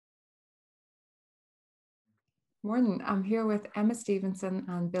Morning. I'm here with Emma Stevenson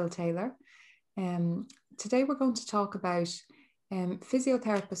and Bill Taylor. Um, Today we're going to talk about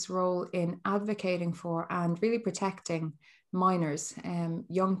physiotherapists' role in advocating for and really protecting minors,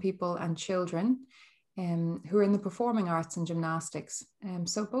 young people and children who are in the performing arts and gymnastics.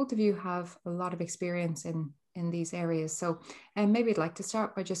 So both of you have a lot of experience in these areas. So maybe I'd like to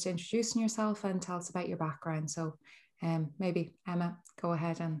start by just introducing yourself and tell us about your background. So maybe Emma, go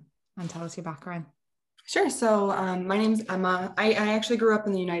ahead and tell us your background. Sure. So my name's Emma. I actually grew up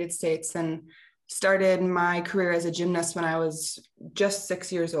in the United States and started my career as a gymnast when I was just 6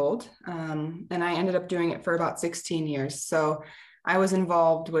 years old. And I ended up doing it for about 16 years. So I was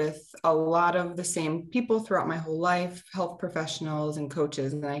involved with a lot of the same people throughout my whole life, health professionals and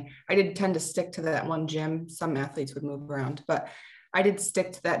coaches. And I did tend to stick to that one gym. Some athletes would move around, but I did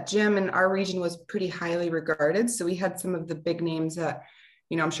stick to that gym, and our region was pretty highly regarded. So we had some of the big names that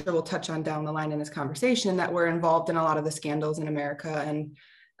I'm sure we'll touch on down the line in this conversation that were involved in a lot of the scandals in America.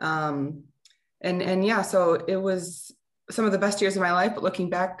 And yeah, so it was some of the best years of my life, but looking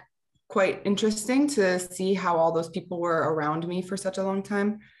back, quite interesting to see how all those people were around me for such a long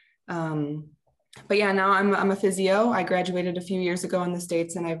time. But yeah, now I'm a physio. I graduated a few years ago in the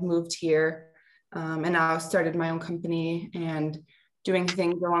States, and I've moved here, and now I've started my own company and doing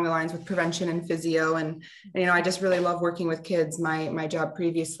things along the lines with prevention and physio. And I just really love working with kids. My job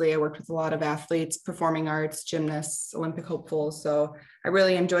previously, I worked with a lot of athletes, performing arts, gymnasts, Olympic hopefuls. So I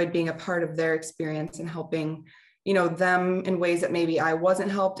really enjoyed being a part of their experience and helping, them in ways that maybe I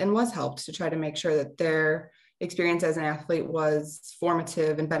wasn't helped and was helped, to try to make sure that their experience as an athlete was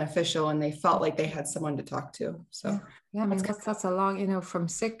formative and beneficial, and they felt like they had someone to talk to. So yeah, I mean that's a long, from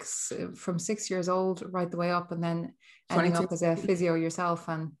 6 years old right the way up, and then ending up as a physio yourself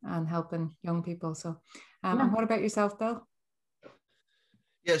and helping young people. So and what about yourself, Bill?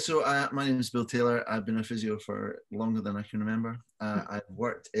 Yeah, so my name is Bill Taylor. I've been a physio for longer than I can remember. I've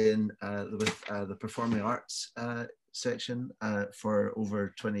worked with the performing arts section for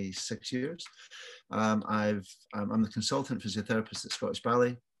over 26 years. I'm the consultant physiotherapist at Scottish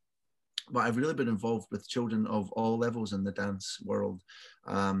Ballet, but I've really been involved with children of all levels in the dance world,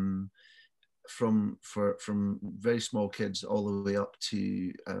 from very small kids all the way up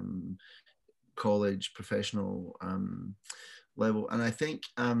to college, professional level. And I think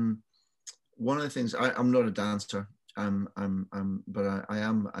one of the things, I'm not a dancer, but I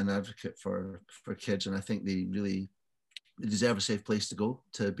am an advocate for kids, and I think they deserve a safe place to go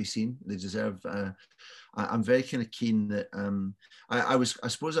to be seen. They deserve. I'm very kind of keen that I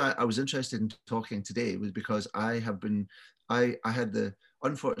was interested in talking today was because I had the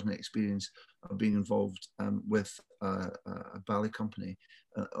unfortunate experience of being involved with a ballet company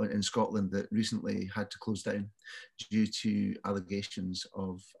in Scotland that recently had to close down due to allegations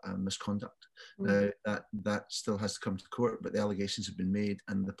of misconduct. Now that still has to come to court, but the allegations have been made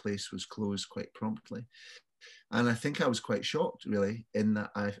and the place was closed quite promptly. And I think I was quite shocked, really, in that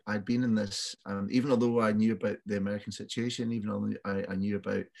I'd been in this, even although I knew about the American situation, even though I knew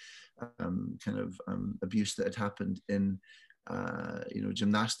about abuse that had happened in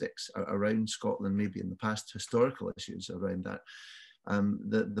gymnastics around Scotland, maybe in the past, historical issues around that.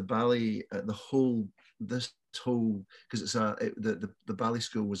 The ballet, because it's the ballet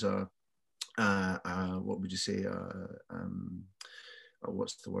school was what would you say?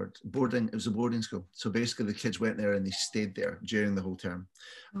 What's the word? Boarding. It was a boarding school. So basically, the kids went there and they stayed there during the whole term.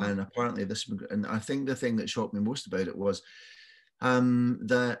 And apparently, and I think the thing that shocked me most about it was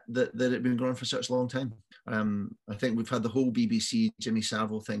that it had been going on for such a long time. I think we've had the whole BBC Jimmy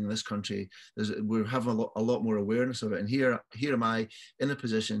Savile thing in this country. We're having a lot more awareness of it. And here am I in a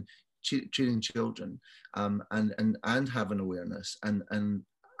position treating children and having awareness and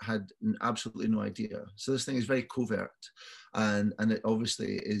had absolutely no idea. So this thing is very covert, and it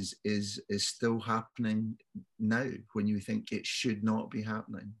obviously is still happening now when you think it should not be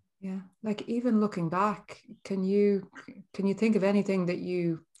happening. Yeah, like even looking back, can you think of anything that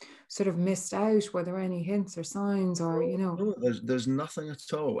you sort of missed out? Were there any hints or signs, or No, there's nothing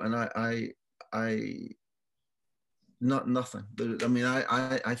at all, and I nothing. I mean,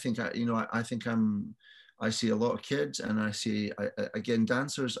 I think I see a lot of kids, and I see again,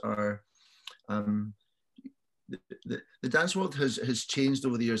 dancers are. The dance world has changed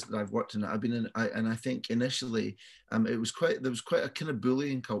over the years that I've worked in it. I've been in, and I think initially there was quite a kind of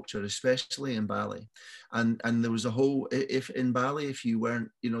bullying culture, especially in ballet, and there was a whole, if in ballet, if you weren't,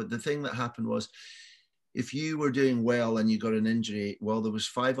 the thing that happened was, if you were doing well and you got an injury, well, there was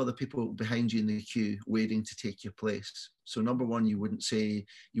 5 other people behind you in the queue waiting to take your place. So number one, you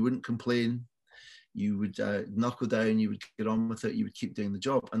wouldn't complain. you would knuckle down, you would get on with it, you would keep doing the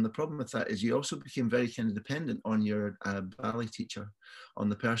job. And the problem with that is you also became very kind of dependent on your ballet teacher, on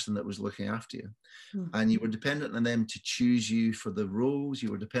the person that was looking after you. Mm-hmm. And you were dependent on them to choose you for the roles.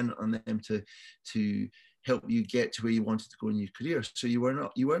 You were dependent on them to help you get to where you wanted to go in your career. So you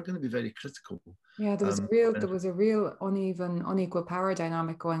weren't going to be very critical. Yeah, there was a real unequal power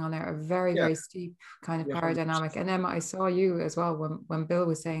dynamic going on there, a very, very steep kind of power dynamic. And Emma, I saw you as well when Bill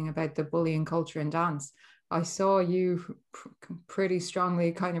was saying about the bullying culture in dance. I saw you pretty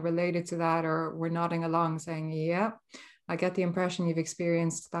strongly kind of related to that, or were nodding along saying, yeah, I get the impression you've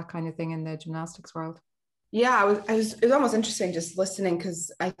experienced that kind of thing in the gymnastics world. Yeah, it was almost interesting just listening, because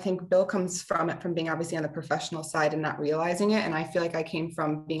I think Bill comes from being obviously on the professional side and not realizing it. And I feel like I came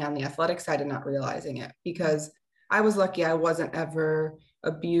from being on the athletic side and not realizing it, because I was lucky I wasn't ever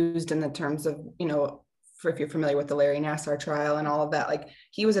abused in the terms of, you know, if you're familiar with the Larry Nassar trial and all of that. Like,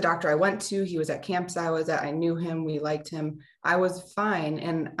 he was a doctor I went to, he was at camps I was at, I knew him, we liked him, I was fine.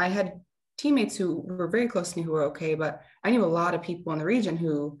 And I had teammates who were very close to me who were okay, but I knew a lot of people in the region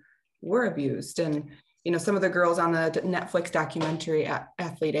who were abused. And you know, some of the girls on the Netflix documentary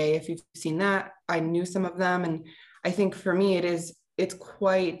Athlete A, if you've seen that, I knew some of them. And I think for me, it's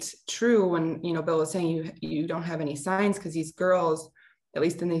quite true when, you know, Bill was saying you don't have any signs, because these girls, at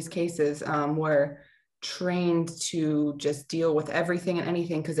least in these cases, were trained to just deal with everything and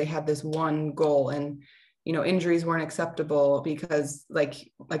anything because they had this one goal. And, you know, injuries weren't acceptable because,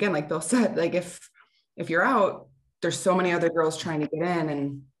 like, again, like Bill said, like if you're out, there's so many other girls trying to get in.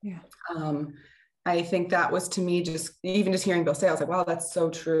 And I think that was, to me, just hearing Bill say, I was like, wow, that's so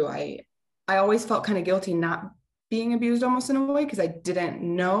true. I always felt kind of guilty not being abused almost in a way, because I didn't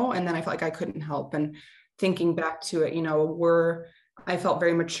know. And then I felt like I couldn't help. And thinking back to it, you know, I felt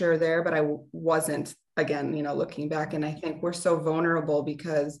very mature there, but I wasn't, again, you know, looking back. And I think we're so vulnerable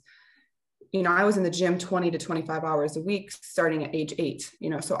because, you know, I was in the gym 20 to 25 hours a week starting at age 8, you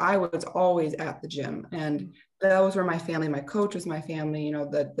know, so I was always at the gym, and those were my family. My coach was my family, you know,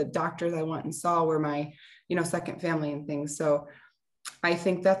 the doctors I went and saw were my, you know, second family and things. So I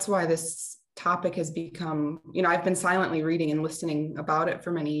think that's why this topic has become, you know, I've been silently reading and listening about it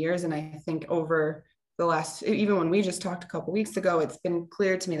for many years. And I think over the last, even when we just talked a couple of weeks ago, it's been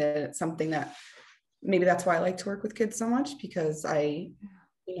clear to me that it's something that maybe that's why I like to work with kids so much, because I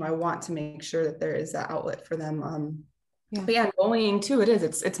want to make sure that there is that outlet for them. But yeah, bullying too,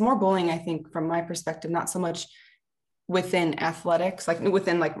 it's more bullying, I think, from my perspective, not so much within athletics, like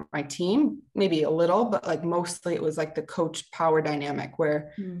within like my team, maybe a little, but like mostly it was like the coach power dynamic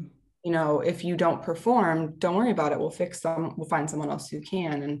where, you know, if you don't perform, don't worry about it. We'll find someone else who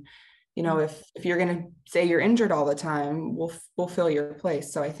can. And, you know, if you're going to say you're injured all the time, we'll fill your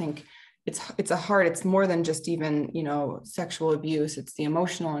place. So I think it's more than just even, you know, sexual abuse. It's the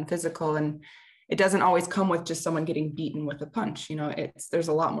emotional and physical, and it doesn't always come with just someone getting beaten with a punch. You know, there's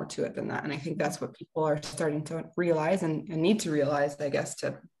a lot more to it than that. And I think that's what people are starting to realize and need to realize, I guess,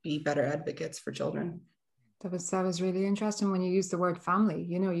 to be better advocates for children. That was really interesting when you used the word family.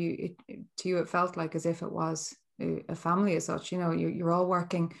 You know, to you, it felt like as if it was a family as such. You know, you're all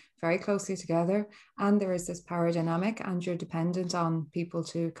working very closely together, and there is this power dynamic, and you're dependent on people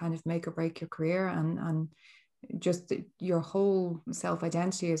to kind of make or break your career, and just your whole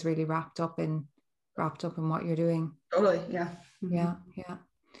self-identity is really wrapped up in what you're doing. Totally. Yeah.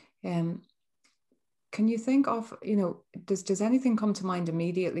 Can you think of, you know, does anything come to mind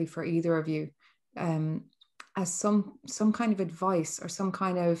immediately for either of you as some kind of advice or some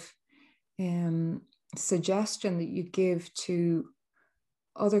kind of suggestion that you give to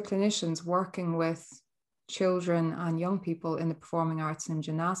other clinicians working with children and young people in the performing arts and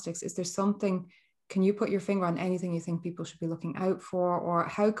gymnastics? Is there something, can you put your finger on anything you think people should be looking out for, or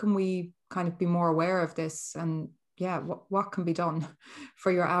how can we kind of be more aware of this? And what can be done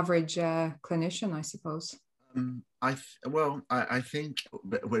for your average clinician, I suppose? I think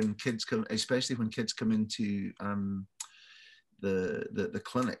when kids come, especially when kids come into the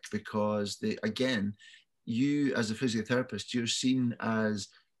clinic, because you as a physiotherapist, you're seen as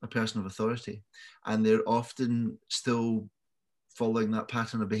a person of authority, and they're often still following that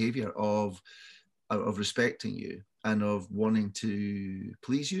pattern of behavior of respecting you and of wanting to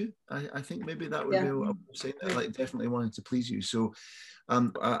please you. I think maybe that would be a way of saying that, like definitely wanting to please you. So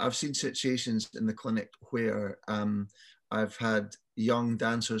I've seen situations in the clinic where I've had young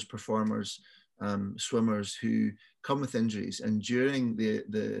dancers, performers, swimmers who come with injuries, and during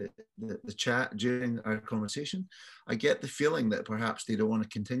the chat, during our conversation, I get the feeling that perhaps they don't want to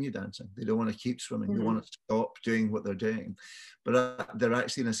continue dancing, they don't want to keep swimming, they want to stop doing what they're doing, but they're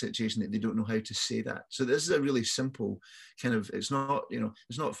actually in a situation that they don't know how to say that. So this is a really simple kind of, it's not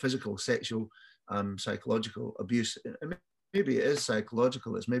physical, sexual psychological abuse. And maybe it is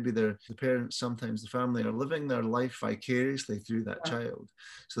psychological. It's maybe the parents, sometimes the family, are living their life vicariously through that child.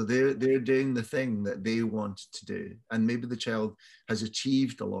 So they're doing the thing that they wanted to do, and maybe the child has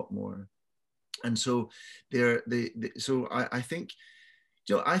achieved a lot more. And so I think,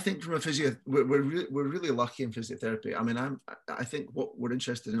 I think from a we're really lucky in physiotherapy. I mean, I think what we're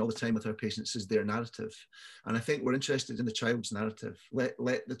interested in all the time with our patients is their narrative, and I think we're interested in the child's narrative.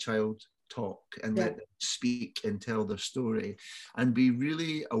 Let the child talk and let them speak and tell their story, and be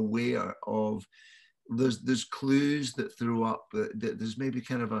really aware of there's clues that throw up that there's maybe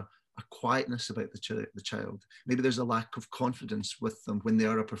kind of a quietness about the child. Maybe there's a lack of confidence with them when they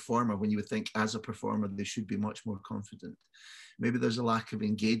are a performer, when you would think as a performer they should be much more confident. Maybe there's a lack of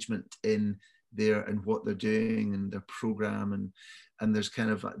engagement in there and what they're doing and their program, and there's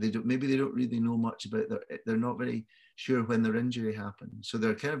kind of maybe they don't really know much about they're not very sure when their injury happened, so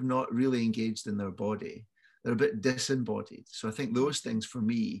they're kind of not really engaged in their body. They're a bit disembodied. So I think those things for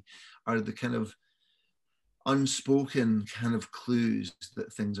me are the kind of unspoken kind of clues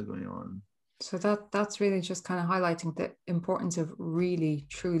that things are going on. So that's really just kind of highlighting the importance of really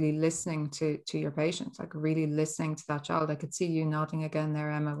truly listening to your patients, like really listening to that child. I could see you nodding again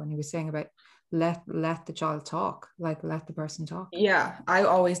there, Emma, when you were saying about let the child talk, like let the person talk. Yeah, I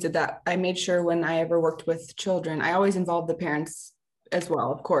always did that. I made sure when I ever worked with children, I always involved the parents as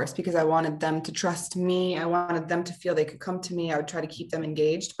well, of course, because I wanted them to trust me. I wanted them to feel they could come to me. I would try to keep them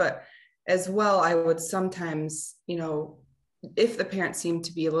engaged, but as well, I would sometimes, if the parent seemed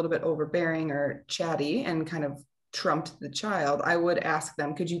to be a little bit overbearing or chatty and kind of trumped the child, I would ask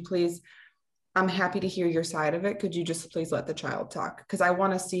them, could you please, I'm happy to hear your side of it. Could you just please let the child talk? Because I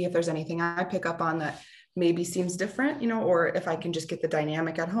want to see if there's anything I pick up on that maybe seems different, or if I can just get the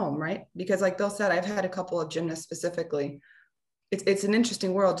dynamic at home, right? Because like Bill said, I've had a couple of gymnasts specifically. It's an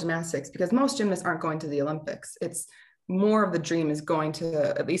interesting world, gymnastics, because most gymnasts aren't going to the Olympics. It's more of the dream is going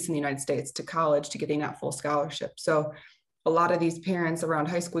to, at least in the United States, to college, to getting that full scholarship. So a lot of these parents around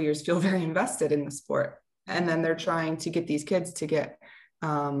high school years feel very invested in the sport. And then they're trying to get these kids to get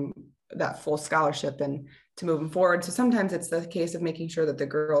that full scholarship and to move them forward. So sometimes it's the case of making sure that the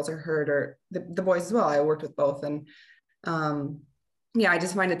girls are heard, or the boys as well. I worked with both. And I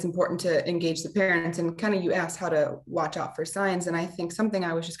just find it's important to engage the parents, and kind of you asked how to watch out for signs. And I think something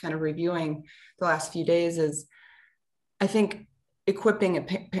I was just kind of reviewing the last few days is, I think equipping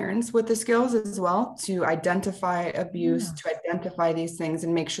parents with the skills as well to identify abuse, to identify these things,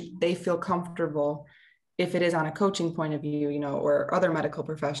 and make sure they feel comfortable if it is on a coaching point of view, or other medical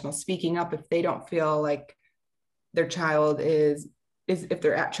professionals speaking up if they don't feel like their child is if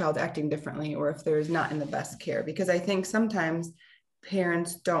their child acting differently, or if they're not in the best care. Because I think sometimes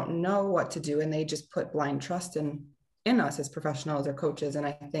parents don't know what to do, and they just put blind trust in us as professionals or coaches. And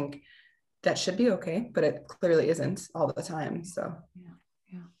I think that should be okay, but it clearly isn't all the time. So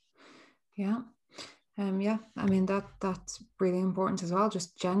yeah. I mean, that's really important as well,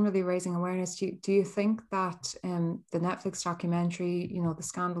 just generally raising awareness. Do you think that the Netflix documentary, the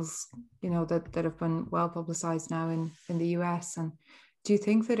scandals, that have been well publicized now in the US, and do you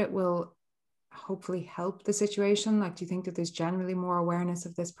think that it will hopefully help the situation? Like, do you think that there's generally more awareness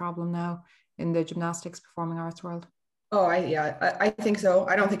of this problem now in the gymnastics performing arts world? Oh, I think so.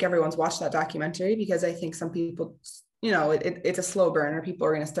 I don't think everyone's watched that documentary, because I think some people, it's a slow burner. People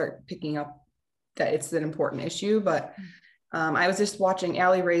are going to start picking up that it's an important issue. But I was just watching,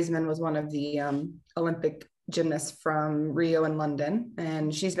 Aly Raisman was one of the Olympic gymnasts from Rio and London.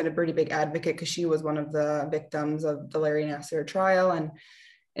 And she's been a pretty big advocate, because she was one of the victims of the Larry Nassar trial.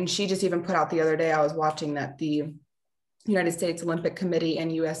 And she just even put out the other day, I was watching, that the United States Olympic Committee and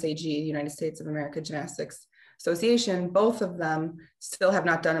USAG, United States of America Gymnastics Association, both of them still have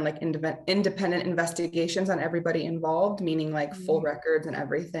not done independent investigations on everybody involved, meaning like full records and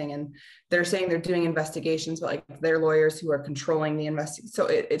everything. And they're saying they're doing investigations, but like their lawyers who are controlling the investigation. So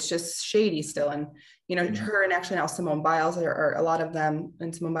it's just shady still. And, her and actually now Simone Biles are a lot of them.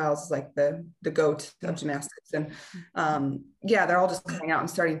 And Simone Biles is like the goat of gymnastics. And they're all just coming out and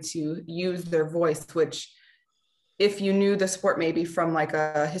starting to use their voice, which if you knew the sport maybe from like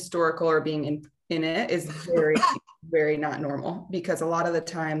a historical or being in it is very, very not normal, because a lot of the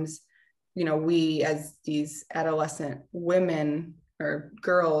times, we as these adolescent women or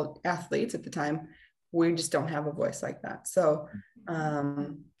girl athletes at the time, we just don't have a voice like that. So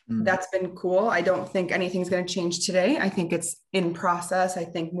that's been cool. I don't think anything's going to change today. I think it's in process. I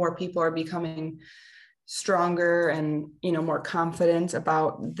think more people are becoming stronger and, more confident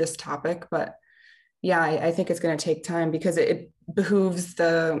about this topic, but yeah, I think it's going to take time, because it behooves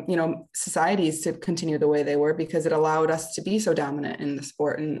the, societies to continue the way they were, because it allowed us to be so dominant in the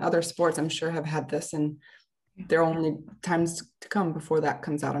sport. And other sports, I'm sure, have had this, and there are only times to come before that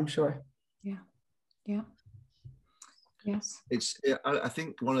comes out, I'm sure. Yeah. Yeah. Yes. I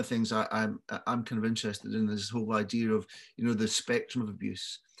think one of the things I'm kind of interested in is this whole idea of, the spectrum of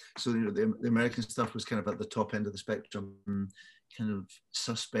abuse. So, the American stuff was kind of at the top end of the spectrum, kind of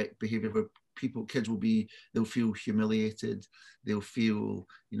suspect behavior where kids they'll feel humiliated, they'll feel,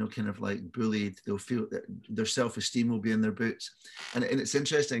 kind of like bullied, they'll feel that their self-esteem will be in their boots. And it's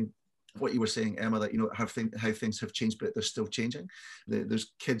interesting what you were saying, Emma, that, how things have changed, but they're still changing.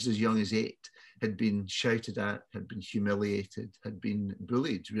 There's kids as young as 8 had been shouted at, had been humiliated, had been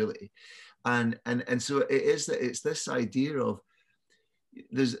bullied, really. And so it's this idea of,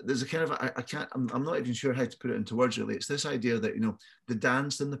 there's a kind of, I'm not even sure how to put it into words, really. It's this idea that, the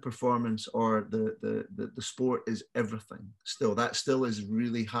dance and the performance, or the sport, is everything still. That still is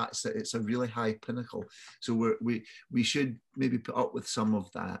really high. It's a really high pinnacle. So we should maybe put up with some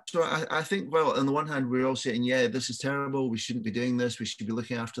of that. So I think, well, on the one hand, we're all saying, yeah, this is terrible, we shouldn't be doing this, we should be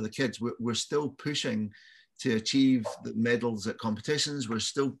looking after the kids. We're still pushing to achieve the medals at competitions. We're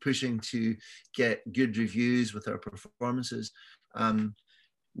still pushing to get good reviews with our performances.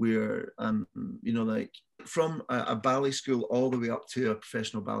 We're, like, from a ballet school all the way up to a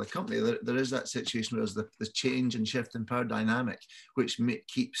professional ballet company, there is that situation where there's the change and shift in power dynamic, which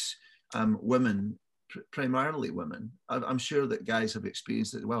keeps women, primarily women, I'm sure that guys have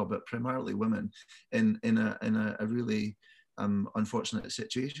experienced it as well, but primarily women, in a really unfortunate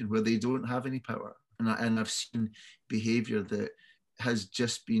situation where they don't have any power. And I've seen behavior that has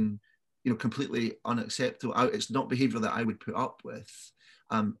just been, completely unacceptable. It's not behavior that I would put up with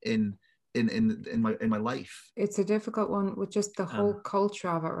in my life. It's a difficult one with just the whole culture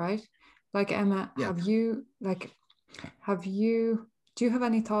of it, right? Like, Emma, yeah. Do you have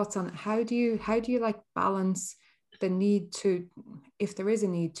any thoughts on how do you like balance the need to, if there is a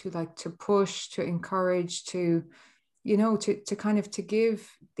need to, like, to push, to encourage, to kind of to give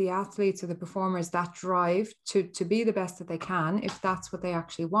the athletes or the performers that drive to be the best that they can, if that's what they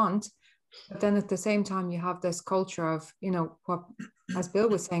actually want. But then at the same time, you have this culture of, what, as Bill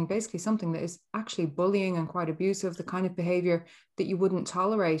was saying, basically something that is actually bullying and quite abusive, the kind of behavior that you wouldn't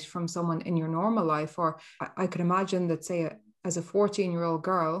tolerate from someone in your normal life. Or I could imagine that, say, as a 14-year-old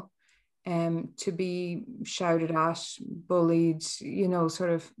girl, to be shouted at, bullied,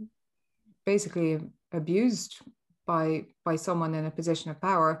 sort of basically abused by someone in a position of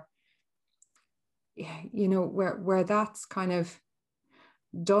power, where that's kind of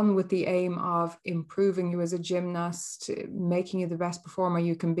done with the aim of improving you as a gymnast, making you the best performer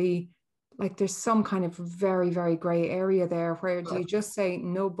you can be. Like, there's some kind of very, very gray area there, where do you just say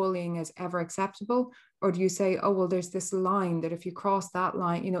no bullying is ever acceptable? Or do you say, oh, well, there's this line that if you cross that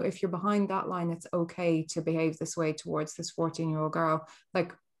line, if you're behind that line, it's okay to behave this way towards this 14-year-old girl?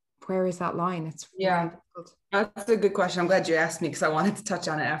 Like, where is that line? It's really difficult. That's a good question. I'm glad you asked me, because I wanted to touch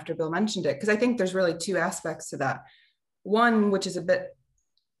on it after Bill mentioned it, because I think there's really 2 aspects to that. One, which is a bit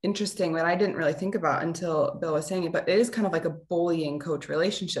interesting, that I didn't really think about until Bill was saying it, but it is kind of like a bullying coach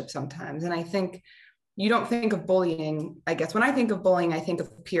relationship sometimes. And I think you don't think of bullying, I guess, when I think of bullying, I think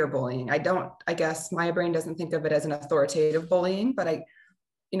of peer bullying. I guess my brain doesn't think of it as an authoritative bullying, but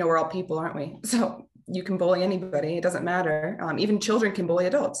we're all people, aren't we? So you can bully anybody. It doesn't matter. Even children can bully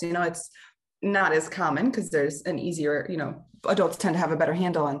adults. It's not as common because there's an easier, adults tend to have a better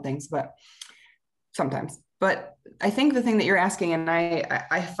handle on things, but sometimes. But I think the thing that you're asking, and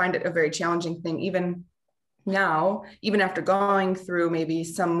I find it a very challenging thing, even now, even after going through maybe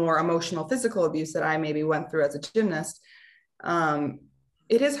some more emotional, physical abuse that I maybe went through as a gymnast,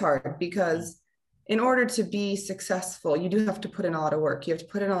 it is hard, because in order to be successful, you do have to put in a lot of work. You have to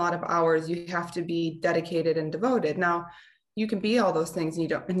put in a lot of hours. You have to be dedicated and devoted. Now, you can be all those things,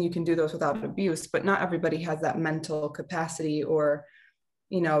 and you can do those without abuse, but not everybody has that mental capacity or,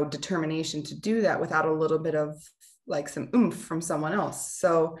 determination to do that without a little bit of, like, some oomph from someone else.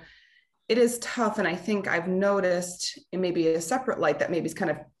 So it is tough. And I think I've noticed, in maybe a separate light that maybe is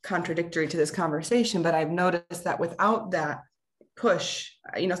kind of contradictory to this conversation, but I've noticed that without that push,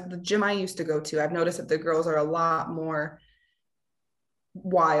 the gym I used to go to, I've noticed that the girls are a lot more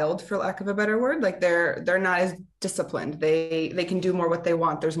wild, for lack of a better word. Like, they're not as disciplined. They can do more what they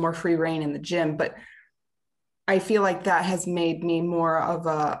want. There's more free reign in the gym. But I feel like that has made me more of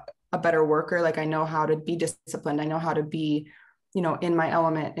a better worker. Like, I know how to be disciplined. I know how to be, in my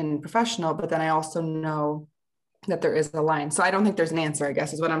element in professional, but then I also know that there is a line. So I don't think there's an answer, I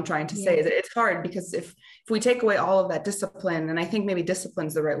guess, is what I'm trying to say. Is it's hard because if we take away all of that discipline, and I think maybe discipline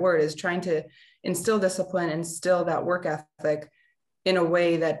is the right word, is trying to instill discipline, instill that work ethic in a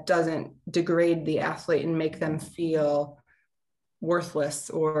way that doesn't degrade the athlete and make them feel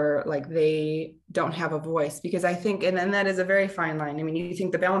worthless or like they don't have a voice. Because I think, and then that is a very fine line. I mean, you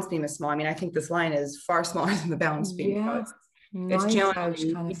think the balance beam is small. I mean, I think this line is far smaller than the balance beam. Yeah. It's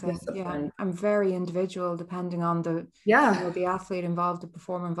challenging kind of thing. Yeah, I'm very individual depending on the the athlete involved, the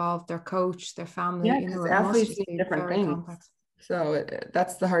performer involved, their coach, their family. Yeah, because athletes need different things. Complex. So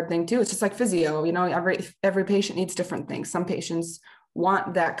that's the hard thing too. It's just like physio. You know, every patient needs different things. Some patients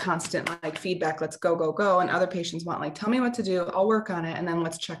want that constant like feedback. Let's go, go, go, and other patients want like, tell me what to do. I'll work on it, and then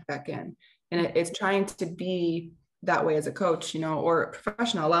let's check back in. And it's trying to be that way as a coach, you know, or a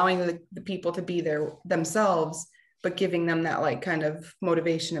professional, allowing the people to be themselves, but giving them that like kind of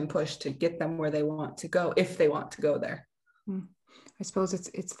motivation and push to get them where they want to go, if they want to go there. I suppose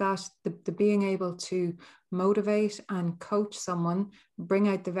it's that the being able to motivate and coach someone, bring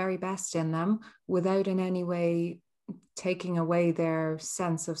out the very best in them without in any way taking away their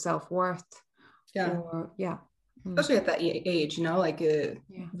sense of self-worth. Especially at that age, you know, like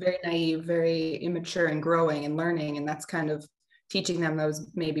very naive, very immature and growing and learning. And that's kind of teaching them those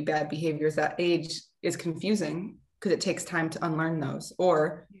maybe bad behaviors. That age is confusing because it takes time to unlearn those,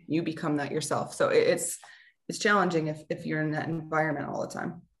 or you become that yourself. So it's challenging if you're in that environment all the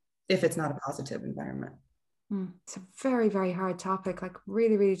time, if it's not a positive environment. It's a very, very hard topic, like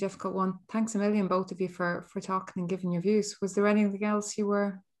really, really difficult one. Thanks a million, both of you, for talking and giving your views. Was there anything else you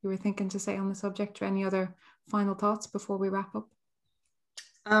were thinking to say on the subject, or any other final thoughts before we wrap up?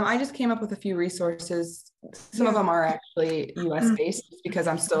 I just came up with a few resources. Some of them are actually US based because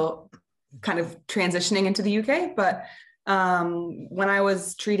I'm still kind of transitioning into the UK, but when I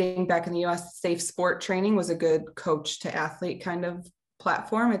was treating back in the US, Safe Sport Training was a good coach to athlete kind of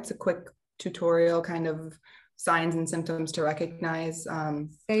platform. It's a quick tutorial, kind of signs and symptoms to recognize.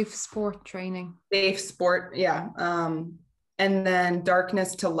 Safe Sport Training. Safe Sport, yeah. And then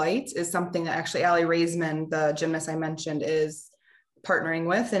Darkness to Light is something that actually Aly Raisman, the gymnast I mentioned, is partnering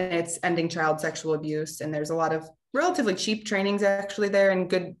with, and it's ending child sexual abuse. And there's a lot of relatively cheap trainings actually there, and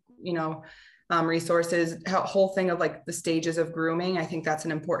good, you know, resources, whole thing of like the stages of grooming. I think that's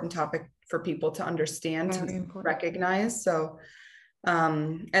an important topic for people to understand, recognize. So,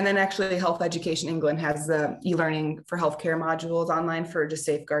 and then actually Health Education England has the e-learning for healthcare modules online for just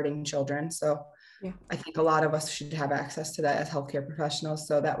safeguarding children. So I think a lot of us should have access to that as healthcare professionals.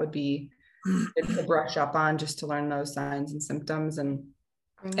 So that would be good to brush up on, just to learn those signs and symptoms, and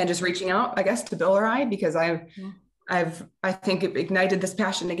just reaching out, I guess, to Bill or I, because I think it ignited this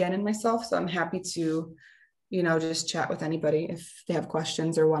passion again in myself. So I'm happy to, you know, just chat with anybody if they have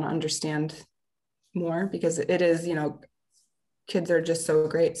questions or want to understand more, because it is, you know, kids are just so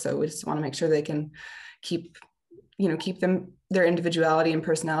great. So we just want to make sure they can keep them, their individuality and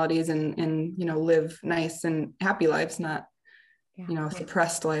personalities, and, you know, live nice and happy lives, not, you know,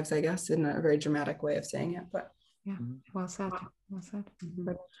 suppressed lives, I guess, in a very dramatic way of saying it, but. Well said.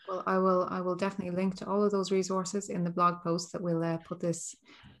 Well, I will definitely link to all of those resources in the blog post that we'll put this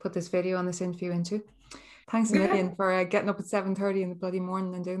video on this interview into. Thanks a million for getting up at 7:30 in the bloody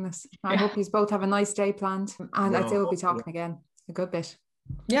morning and doing this. I hope you both have a nice day planned, and I'd say we'll be talking again a good bit.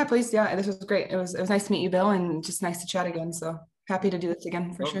 Yeah, please. Yeah, this was great. It was nice to meet you, Bill, and just nice to chat again. So happy to do this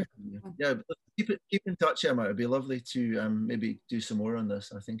again for sure. Yeah, keep in touch, Emma. It'd be lovely to maybe do some more on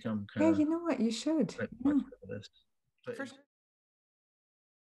this. I think I'm kind of. Yeah, you know what, you should. For sure.